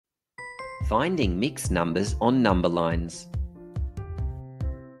Finding mixed numbers on number lines.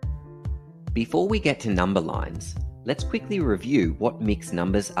 Before we get to number lines, let's quickly review what mixed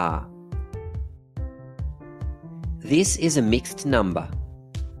numbers are. This is a mixed number.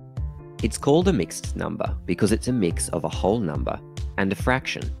 It's called a mixed number because it's a mix of a whole number and a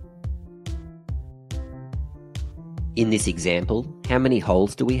fraction. In this example, how many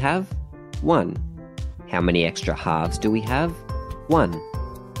wholes do we have? 1. How many extra halves do we have? 1.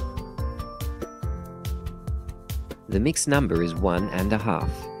 The mixed number is 1.5.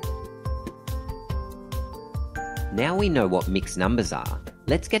 Now we know what mixed numbers are,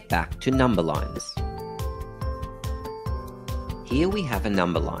 let's get back to number lines. Here we have a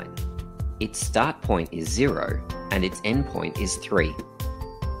number line. Its start point is 0 and its end point is 3.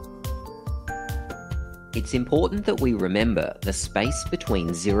 It's important that we remember the space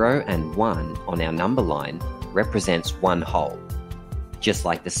between 0 and 1 on our number line represents one whole, just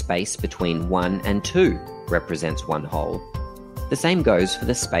like the space between 1 and 2 represents one whole. The same goes for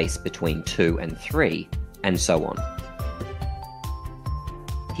the space between 2 and 3, and so on.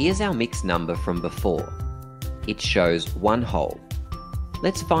 Here's our mixed number from before. It shows one whole.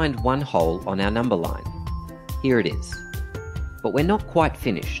 Let's find one whole on our number line. Here it is. But we're not quite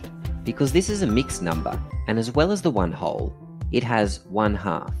finished, because this is a mixed number, and as well as the one whole, it has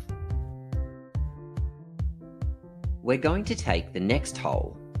 1/2. We're going to take the next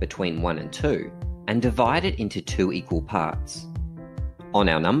whole, between 1 and 2, and divide it into 2 equal parts. On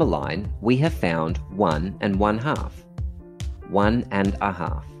our number line, we have found 1 and 1/2.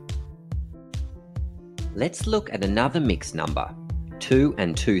 1.5. Let's look at another mixed number, 2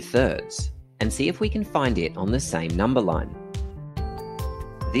 and 2/3, and see if we can find it on the same number line.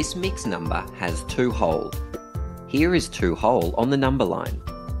 This mixed number has 2 whole. Here is 2 whole on the number line.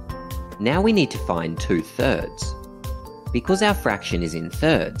 Now we need to find 2/3. Because our fraction is in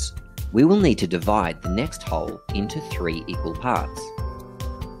thirds, we will need to divide the next whole into 3 equal parts.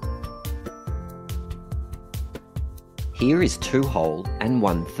 Here is 2 whole and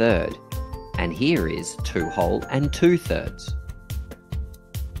 1/3, and here is 2 whole and 2/3.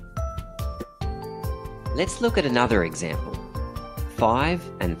 Let's look at another example, 5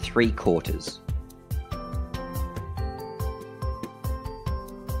 3/4.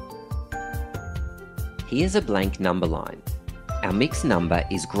 Here's a blank number line. Our mixed number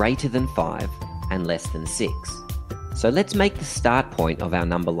is greater than 5 and less than 6. So let's make the start point of our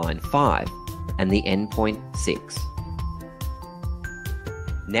number line 5 and the end point 6.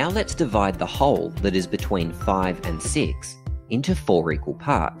 Now let's divide the whole that is between 5 and 6 into 4 equal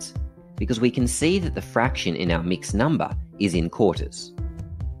parts, because we can see that the fraction in our mixed number is in quarters.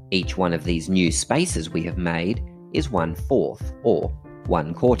 Each one of these new spaces we have made is 1/4 or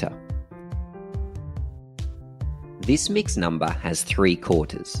 1/4. This mixed number has 3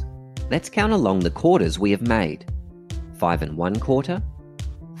 quarters. Let's count along the quarters we have made. 5 1/4,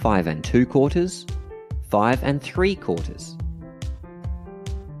 5 2/4, 5 3/4.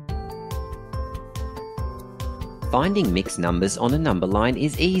 Finding mixed numbers on a number line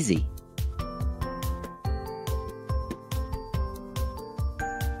is easy.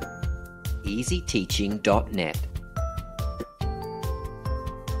 EasyTeaching.net